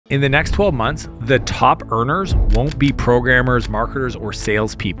In the next 12 months, the top earners won't be programmers, marketers, or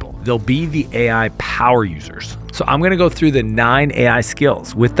salespeople. They'll be the AI power users. So I'm gonna go through the 9 AI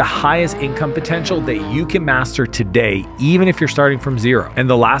skills with the highest income potential that you can master today, even if you're starting from zero. And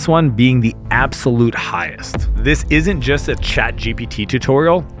the last one being the absolute highest. This isn't just a ChatGPT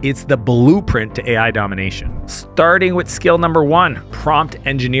tutorial, it's the blueprint to AI domination. Starting with skill number 1, prompt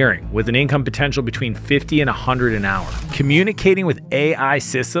engineering, with an income potential between 50 and 100 an hour. Communicating with AI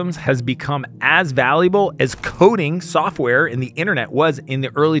systems has become as valuable as coding software in the internet was in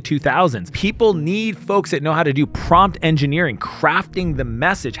the early 2000s. People need folks that know how to do prompt engineering, crafting the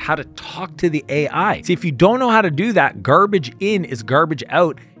message, how to talk to the AI. See, if you don't know how to do that, garbage in is garbage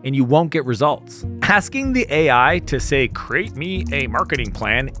out, and you won't get results. Asking the AI to say, create me a marketing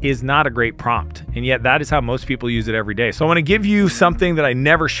plan is not a great prompt. And yet that is how most people use it every day. So I wanna give you something that I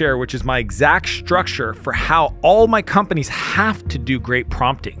never share, which is my exact structure for how all my companies have to do great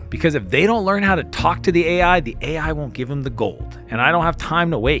prompting. Because if they don't learn how to talk to the AI won't give them the gold. And I don't have time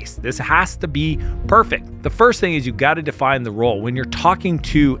to waste. This has to be perfect. The first thing is you gotta define the role. When you're talking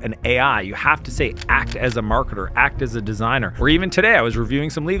to an AI, you have to say, act as a marketer, act as a designer. Or even today, I was reviewing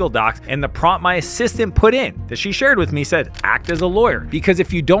some legal docs, and the prompt my assistant put in that she shared with me said, act as a lawyer. Because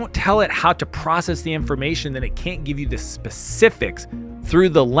if you don't tell it how to process the information, then it can't give you the specifics through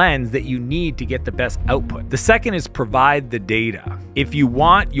the lens that you need to get the best output. The second is provide the data. If you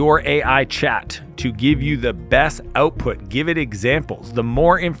want your AI chat to give you the best output, give it examples. The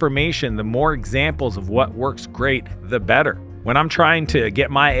more information, the more examples of what works great, the better. When I'm trying to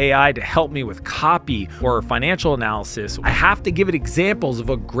get my AI to help me with copy or financial analysis, I have to give it examples of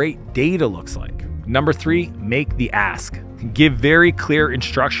what great data looks like. Number 3, make the ask. Give very clear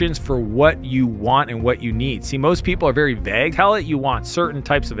instructions for what you want and what you need. See, most people are very vague. Tell it you want certain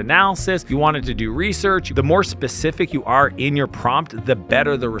types of analysis, you want it to do research. The more specific you are in your prompt, the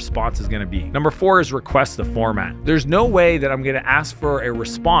better the response is gonna be. Number 4 is request the format. There's no way that I'm gonna ask for a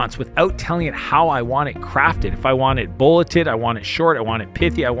response without telling it how I want it crafted. If I want it bulleted, I want it short, I want it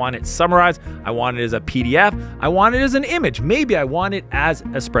pithy, I want it summarized, I want it as a PDF, I want it as an image, maybe I want it as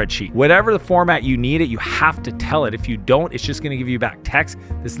a spreadsheet. Whatever the format you need it, you have to tell it. If you don't, it's just gonna give you back text.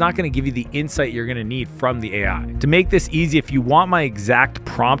 It's not gonna give you the insight you're gonna need from the AI. To make this easy, if you want my exact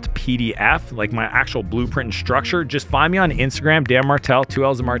prompt PDF, like my actual blueprint and structure, just find me on Instagram, Dan Martel, 2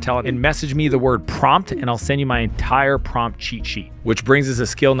 L's of Martel, and message me the word prompt, and I'll send you my entire prompt cheat sheet. Which brings us to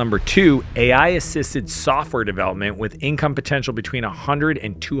skill number 2, AI-assisted software development with income potential between 100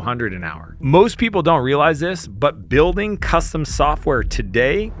 and 200 an hour. Most people don't realize this, but building custom software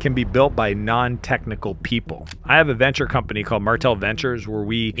today can be built by non-technical people. I have a venture company called Martel Ventures where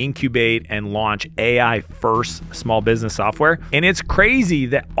we incubate and launch AI-first small business software. And it's crazy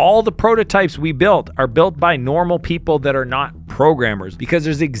that all the prototypes we built are built by normal people that are not programmers, because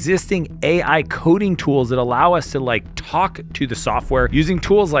there's existing AI coding tools that allow us to talk to the software using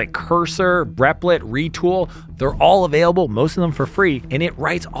tools like Cursor, Replit, Retool. They're all available, most of them for free, and it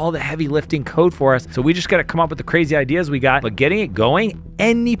writes all the heavy lifting code for us. So we just got to come up with the crazy ideas we got, but getting it going,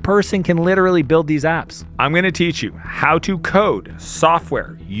 any person can literally build these apps. I'm going to teach you how to code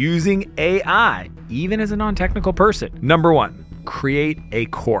software using AI, even as a non-technical person. Number 1, create a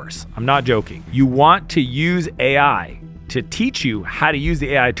course. I'm not joking. You want to use AI to teach you how to use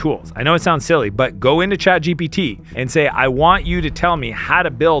the AI tools. I know it sounds silly, but go into ChatGPT and say, I want you to tell me how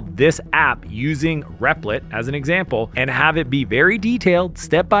to build this app using Replit as an example, and have it be very detailed,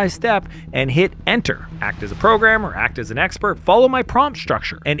 step by step, and hit enter. Act as a programmer, act as an expert, follow my prompt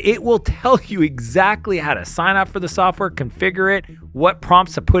structure, and it will tell you exactly how to sign up for the software, configure it, what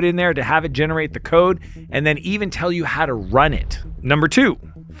prompts to put in there to have it generate the code, and then even tell you how to run it. Number 2,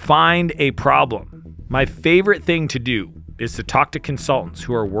 find a problem. My favorite thing to do is to talk to consultants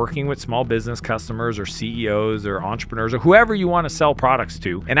who are working with small business customers or CEOs or entrepreneurs or whoever you want to sell products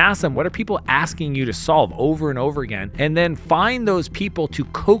to, and ask them, what are people asking you to solve over and over again? And then find those people to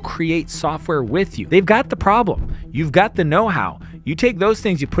co-create software with you. They've got the problem. You've got the know-how. You take those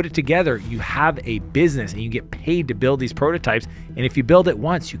things, you put it together, you have a business, and you get paid to build these prototypes. And if you build it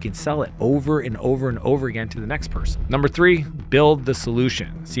once, you can sell it over and over and over again to the next person. Number 3, build the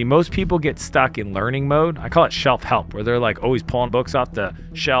solution. See, most people get stuck in learning mode. I call it shelf help, where they're always pulling books off the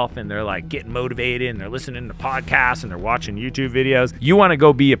shelf, and they're getting motivated, and they're listening to podcasts, and they're watching YouTube videos. You want to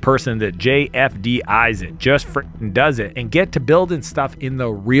go be a person that JFDIs it, just freaking does it, and get to building stuff in the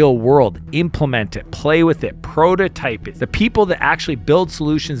real world. Implement it, play with it, prototype it. The people that actually build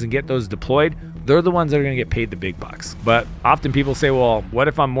solutions and get those deployed, they're the ones that are going to get paid the big bucks. But often people say, well, what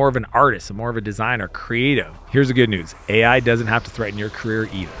if I'm more of an artist, I'm more of a designer, creative? Here's the good news. AI doesn't have to threaten your career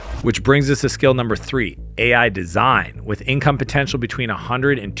either. Which brings us to skill number 3, AI design with income potential between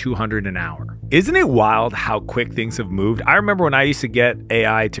 100 and 200 an hour. Isn't it wild how quick things have moved? I remember when I used to get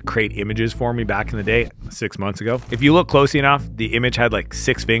AI to create images for me back in the day, 6 months ago. If you look closely enough, the image had like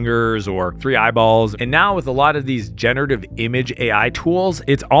 6 fingers or 3 eyeballs. And now with a lot of these generative image AI tools,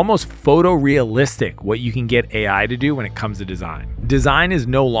 it's almost photorealistic what you can get AI to do when it comes to design. Design is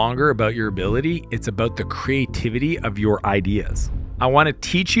no longer about your ability, it's about the creativity of your ideas. I want to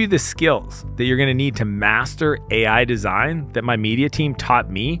teach you the skills that you're going to need to master AI design that my media team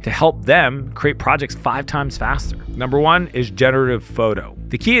taught me to help them create projects 5 times faster. Number 1 is generative photo.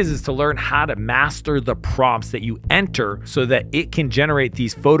 The key is to learn how to master the prompts that you enter so that it can generate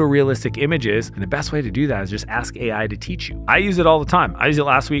these photorealistic images. And the best way to do that is just ask AI to teach you. I use it all the time. I used it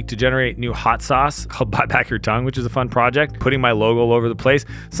last week to generate new hot sauce called Buy Back Your Tongue, which is a fun project, putting my logo all over the place.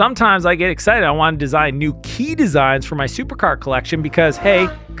 Sometimes I get excited. I want to design new key designs for my supercar collection because, hey,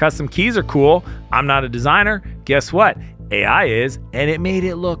 custom keys are cool. I'm not a designer. Guess what? AI is, and it made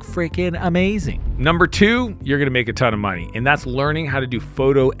it look freaking amazing. Number 2, you're gonna make a ton of money, and that's learning how to do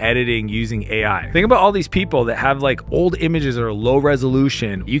photo editing using AI. Think about all these people that have like old images that are low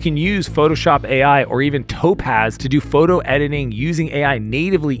resolution. You can use Photoshop AI or even Topaz to do photo editing using AI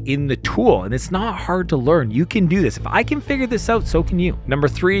natively in the tool, and it's not hard to learn. You can do this. If I can figure this out, so can you. Number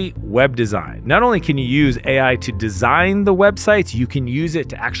 3, web design. Not only can you use AI to design the websites, you can use it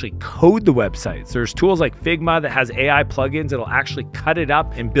to actually code the websites. There's tools like Figma that has AI plugins that'll actually cut it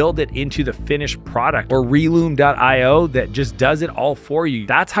up and build it into the finished product, or Reloom.io that just does it all for you.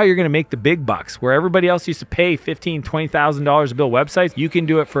 That's how you're gonna make the big bucks. Where everybody else used to pay $15,000, $20,000 to build websites, you can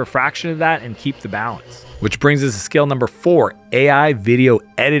do it for a fraction of that and keep the balance. Which brings us to skill number 4, AI video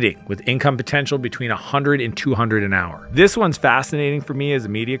editing with income potential between 100 and 200 an hour. This one's fascinating for me as a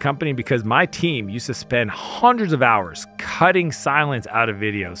media company because my team used to spend hundreds of hours cutting silence out of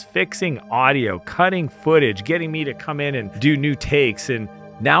videos, fixing audio, cutting footage, getting me to come in and do new takes. And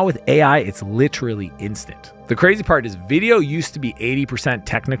now with AI, it's literally instant. The crazy part is video used to be 80%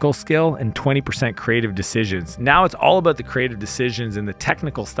 technical skill and 20% creative decisions. Now it's all about the creative decisions and the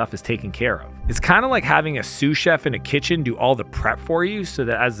technical stuff is taken care of. It's kind of like having a sous chef in a kitchen do all the prep for you so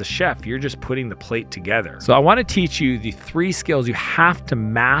that as the chef, you're just putting the plate together. So I want to teach you the 3 skills you have to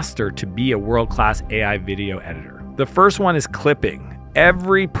master to be a world-class AI video editor. The first one is clipping.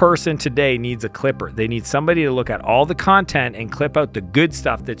 Every person today needs a clipper. They need somebody to look at all the content and clip out the good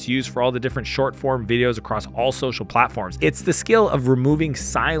stuff that's used for all the different short form videos across all social platforms. It's the skill of removing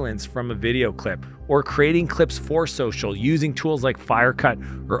silence from a video clip or creating clips for social using tools like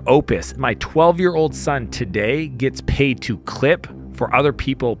Firecut or Opus. My 12-year-old son today gets paid to clip for other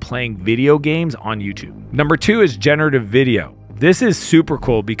people playing video games on YouTube. Number 2 is generative video. This is super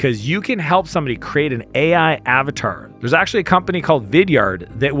cool because you can help somebody create an AI avatar. There's actually a company called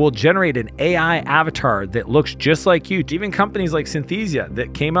Vidyard that will generate an AI avatar that looks just like you. Even companies like Synthesia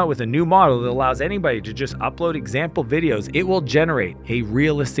that came out with a new model that allows anybody to just upload example videos. It will generate a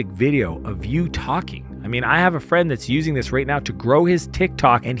realistic video of you talking. I mean, I have a friend that's using this right now to grow his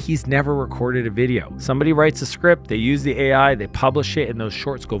TikTok and he's never recorded a video. Somebody writes a script, they use the AI, they publish it, and those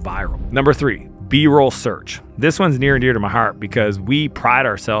shorts go viral. Number 3, B-roll search. This one's near and dear to my heart because we pride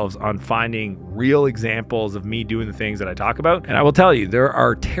ourselves on finding real examples of me doing the things that I talk about. And I will tell you, there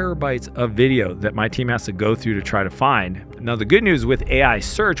are terabytes of video that my team has to go through to try to find. Now, the good news with AI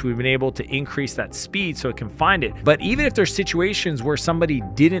search, we've been able to increase that speed so it can find it. But even if there's situations where somebody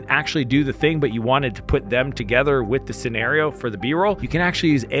didn't actually do the thing, but you wanted to put them together with the scenario for the B-roll, you can actually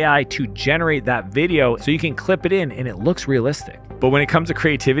use AI to generate that video so you can clip it in and it looks realistic. But when it comes to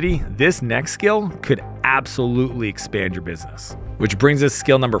creativity, this next skill could absolutely expand your business. Which brings us to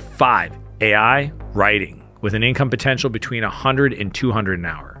skill number 5, AI writing, with an income potential between 100 and 200 an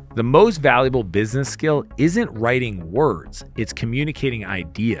hour. The most valuable business skill isn't writing words, it's communicating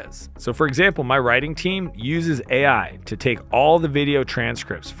ideas. So for example, my writing team uses AI to take all the video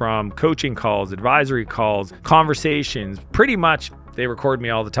transcripts from coaching calls, advisory calls, conversations, pretty much they record me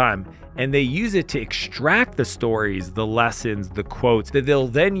all the time, and they use it to extract the stories, the lessons, the quotes that they'll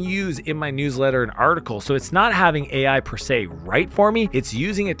then use in my newsletter and article. So it's not having AI per se write for me, it's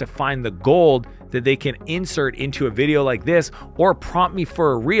using it to find the gold that they can insert into a video like this or prompt me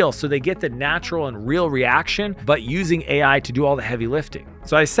for a reel so they get the natural and real reaction, but using AI to do all the heavy lifting.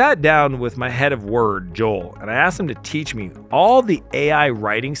 So I sat down with my head of Word, Joel, and I asked him to teach me all the AI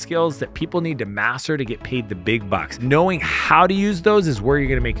writing skills that people need to master to get paid the big bucks. Knowing how to use those is where you're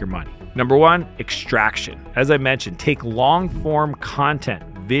gonna make your money. Number 1, extraction. As I mentioned, take long form content,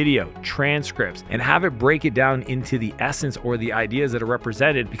 video, transcripts, and have it break it down into the essence or the ideas that are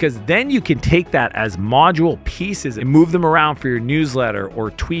represented, because then you can take that as module pieces and move them around for your newsletter or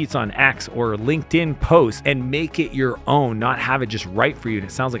tweets on X or LinkedIn posts and make it your own, not have it just write for you and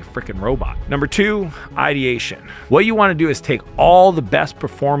it sounds like a freaking robot. Number 2, ideation. What you want to do is take all the best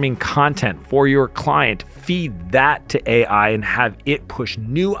performing content for your client, feed that to AI and have it push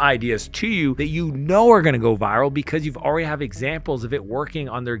new ideas to you that you know are going to go viral because you've already have examples of it working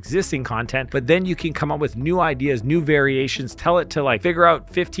on their existing content. But then you can come up with new ideas, new variations, tell it to like figure out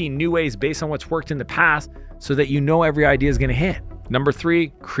 15 new ways based on what's worked in the past so that you know every idea is going to hit. Number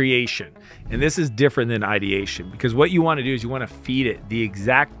 3, creation. And this is different than ideation, because what you want to do is you want to feed it the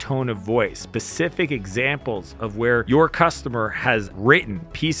exact tone of voice, specific examples of where your customer has written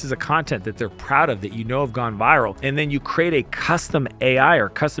pieces of content that they're proud of that you know have gone viral. And then you create a custom AI or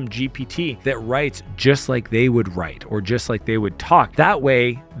custom GPT that writes just like they would write or just like they would talk. That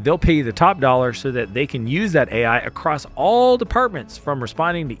way, they'll pay you the top dollar so that they can use that AI across all departments, from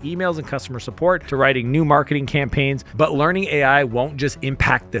responding to emails and customer support to writing new marketing campaigns. But learning AI won't just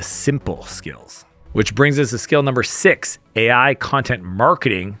impact the simple skills. Which brings us to skill number 6, AI content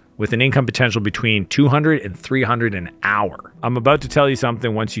marketing, with an income potential between $200 and $300 an hour. I'm about to tell you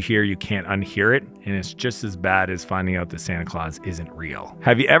something once you hear you can't unhear it, and it's just as bad as finding out that Santa Claus isn't real.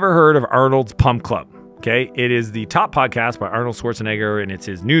 Have you ever heard of Arnold's Pump Club? Okay, it is the top podcast by Arnold Schwarzenegger, and it's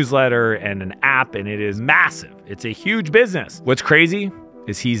his newsletter and an app, and it is massive. It's a huge business. What's crazy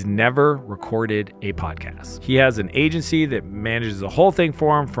is he's never recorded a podcast. He has an agency that manages the whole thing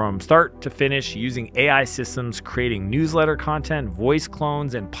for him from start to finish using AI systems, creating newsletter content, voice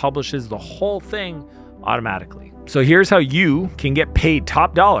clones, and publishes the whole thing automatically. So here's how you can get paid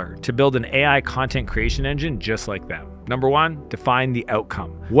top dollar to build an AI content creation engine just like them. Number 1, define the outcome.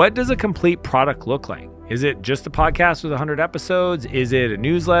 What does a complete product look like? Is it just a podcast with 100 episodes? Is it a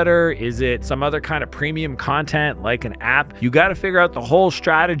newsletter? Is it some other kind of premium content like an app? You got to figure out the whole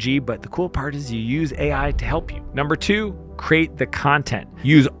strategy, but the cool part is you use AI to help you. Number 2, create the content.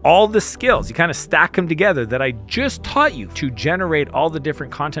 Use all the skills. You kind of stack them together that I just taught you to generate all the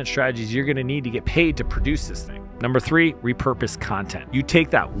different content strategies you're going to need to get paid to produce this thing. Number 3, repurpose content. You take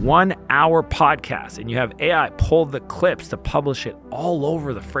that 1-hour podcast and you have AI pull the clips to publish it all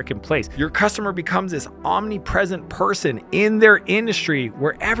over the freaking place. Your customer becomes this omnipresent person in their industry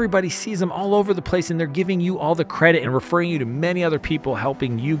where everybody sees them all over the place, and they're giving you all the credit and referring you to many other people,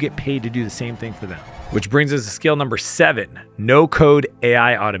 helping you get paid to do the same thing for them. Which brings us to skill number 7, no-code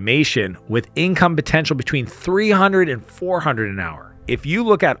AI automation, with income potential between $300 and $400 an hour. If you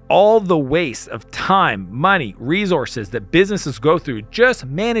look at all the waste of time, money, resources that businesses go through just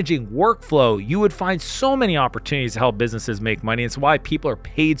managing workflow, you would find so many opportunities to help businesses make money. It's why people are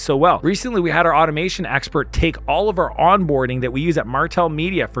paid so well. Recently, we had our automation expert take all of our onboarding that we use at Martell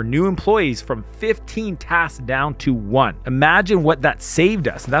Media for new employees from 15 tasks down to 1. Imagine what that saved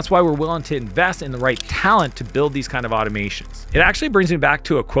us. And that's why we're willing to invest in the right talent to build these kind of automations. It actually brings me back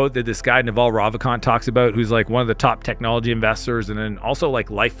to a quote that this guy, Naval Ravikant, talks about, who's like one of the top technology investors and then also like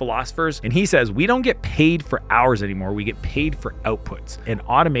life philosophers. And he says, we don't get paid for hours anymore. We get paid for outputs. And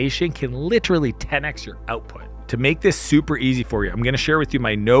automation can literally 10x your output. To make this super easy for you, I'm going to share with you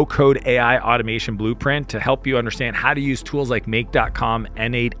my no-code AI automation blueprint to help you understand how to use tools like Make.com,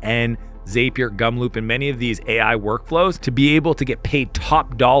 N8N, Zapier, Gumloop, and many of these AI workflows to be able to get paid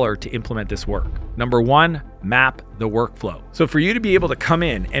top dollar to implement this work. Number 1, map the workflow. So for you to be able to come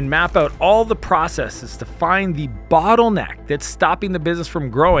in and map out all the processes to find the bottleneck that's stopping the business from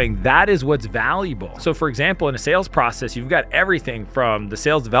growing, that is what's valuable. So for example, in a sales process, you've got everything from the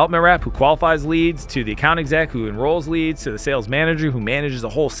sales development rep who qualifies leads, to the account exec who enrolls leads, to the sales manager who manages the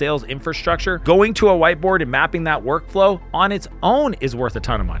whole sales infrastructure. Going to a whiteboard and mapping that workflow on its own is worth a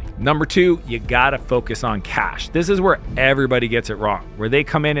ton of money. Number 2, you gotta focus on cash. This is where everybody gets it wrong, where they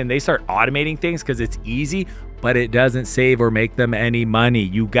come in and they start automating things because it's easy, but it doesn't save or make them any money.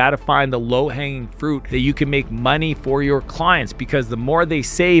 You got to find the low-hanging fruit that you can make money for your clients, because the more they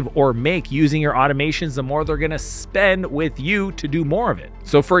save or make using your automations, the more they're going to spend with you to do more of it.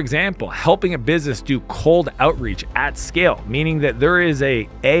 So for example, helping a business do cold outreach at scale, meaning that there is a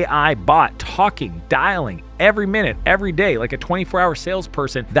AI bot talking, dialing every minute, every day, like a 24-hour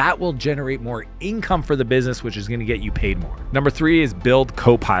salesperson, that will generate more income for the business, which is going to get you paid more. Number 3 is build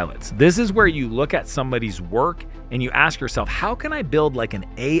co-pilots. This is where you look at somebody's work and you ask yourself, how can I build like an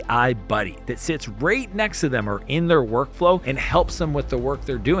AI buddy that sits right next to them or in their workflow and helps them with the work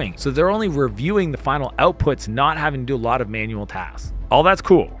they're doing? So they're only reviewing the final outputs, not having to do a lot of manual tasks. All that's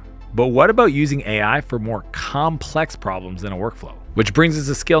cool. But what about using AI for more complex problems in a workflow? Which brings us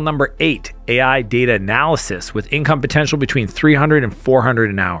to skill number 8, AI data analysis with income potential between 300 and 400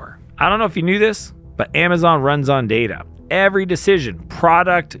 an hour. I don't know if you knew this, but Amazon runs on data. Every decision,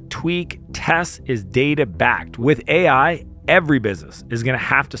 product, tweak, test is data backed. With AI, every business is going to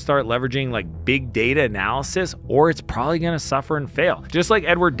have to start leveraging like big data analysis, or it's probably going to suffer and fail. Just like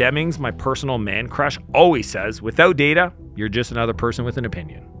Edward Demings, my personal man crush, always says, without data, you're just another person with an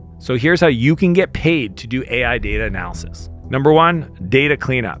opinion. So here's how you can get paid to do AI data analysis. Number 1, data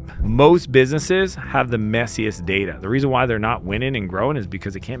cleanup. Most businesses have the messiest data. The reason why they're not winning and growing is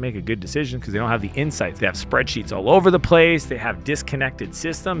because they can't make a good decision because they don't have the insights. They have spreadsheets all over the place. They have disconnected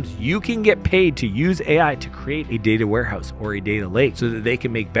systems. You can get paid to use AI to create a data warehouse or a data lake so that they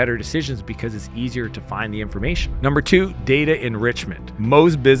can make better decisions because it's easier to find the information. Number 2, data enrichment.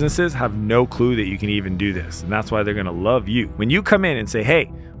 Most businesses have no clue that you can even do this, and that's why they're going to love you. When you come in and say, hey,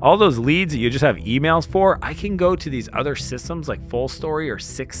 all those leads that you just have emails for, I can go to these other systems like Full Story or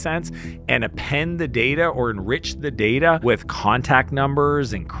 6 Sense and append the data or enrich the data with contact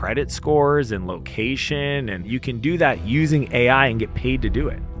numbers and credit scores and location. And you can do that using AI and get paid to do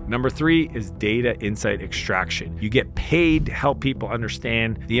it. Number 3 is data insight extraction. You get paid to help people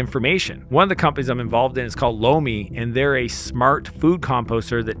understand the information. One of the companies I'm involved in is called Lomi, and they're a smart food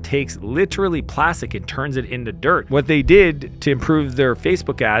composter that takes literally plastic and turns it into dirt. What they did to improve their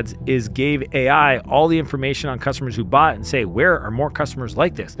Facebook ads is gave AI all the information on customers who bought and say, where are more customers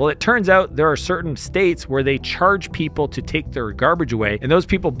like this? Well, it turns out there are certain states where they charge people to take their garbage away, and those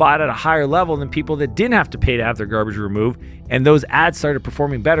people bought at a higher level than people that didn't have to pay to have their garbage removed, and those ads started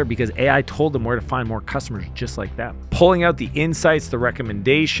performing better because AI told them where to find more customers just like that. Pulling out the insights, the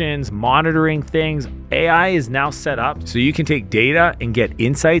recommendations, monitoring things, AI is now set up so you can take data and get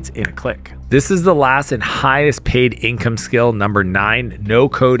insights in a click. This is the last and highest paid income skill, number 9,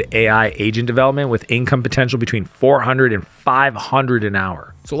 no-code AI agent development with income potential between 400 and 500 an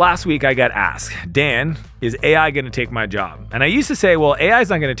hour. So last week I got asked, Dan, is AI going to take my job? And I used to say, well, AI is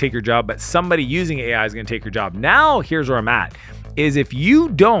not going to take your job, but somebody using AI is going to take your job. Now here's where I'm at, is if you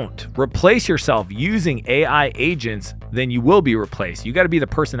don't replace yourself using AI agents, then you will be replaced. You got to be the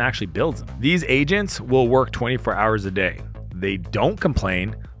person that actually builds them. These agents will work 24 hours a day. They don't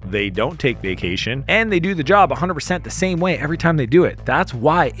complain. They don't take vacation, and they do the job 100% the same way every time they do it. That's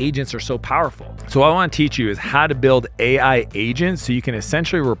why agents are so powerful. So what I want to teach you is how to build AI agents so you can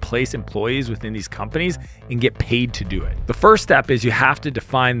essentially replace employees within these companies and get paid to do it. The first step is you have to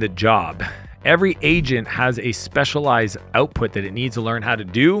define the job. Every agent has a specialized output that it needs to learn how to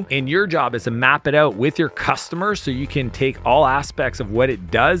do. And your job is to map it out with your customers so you can take all aspects of what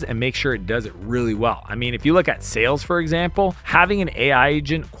it does and make sure it does it really well. I mean, if you look at sales, for example, having an AI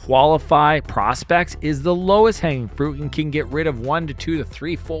agent qualify prospects is the lowest hanging fruit and can get rid of 1 to 2 to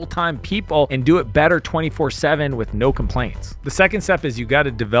 3 full-time people and do it better 24/7 with no complaints. The second step is you got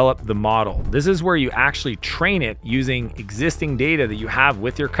to develop the model. This is where you actually train it using existing data that you have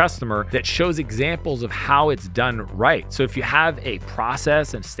with your customer that shows examples of how it's done right. So if you have a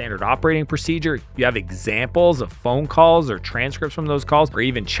process and standard operating procedure, you have examples of phone calls or transcripts from those calls, or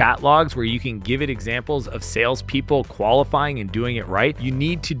even chat logs where you can give it examples of salespeople qualifying and doing it right. You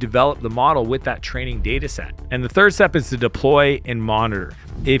need to develop the model with that training data set. And the third step is to deploy and monitor.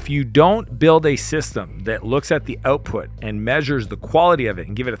 If you don't build a system that looks at the output and measures the quality of it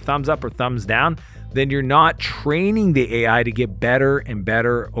and give it a thumbs up or thumbs down, then you're not training the AI to get better and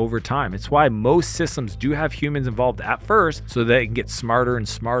better over time. It's why most systems do have humans involved at first so that they can get smarter and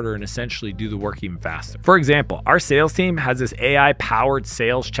smarter and essentially do the work even faster. For example, our sales team has this AI-powered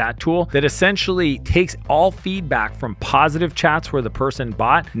sales chat tool that essentially takes all feedback from positive chats where the person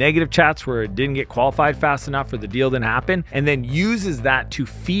bought, negative chats where it didn't get qualified fast enough or the deal didn't happen, and then uses that to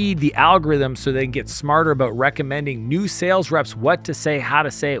feed the algorithm so they can get smarter about recommending new sales reps what to say, how to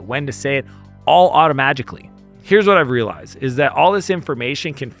say it, when to say it, all automatically. Here's what I've realized is that all this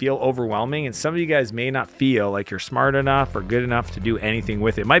information can feel overwhelming, and some of you guys may not feel like you're smart enough or good enough to do anything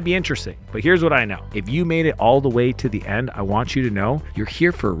with it. It might be interesting, but here's what I know. If you made it all the way to the end, I want you to know you're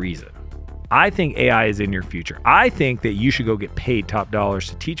here for a reason. I think AI is in your future. I think that you should go get paid top dollars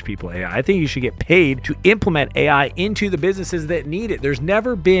to teach people AI. I think you should get paid to implement AI into the businesses that need it. There's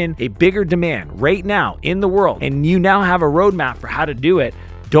never been a bigger demand right now in the world, and you now have a roadmap for how to do it.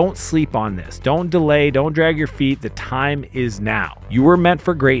 Don't sleep on this. Don't delay. Don't drag your feet. The time is now. You were meant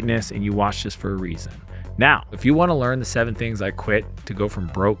for greatness, and you watched this for a reason. Now, if you want to learn the 7 things I quit to go from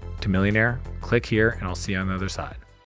broke to millionaire, click here and I'll see you on the other side.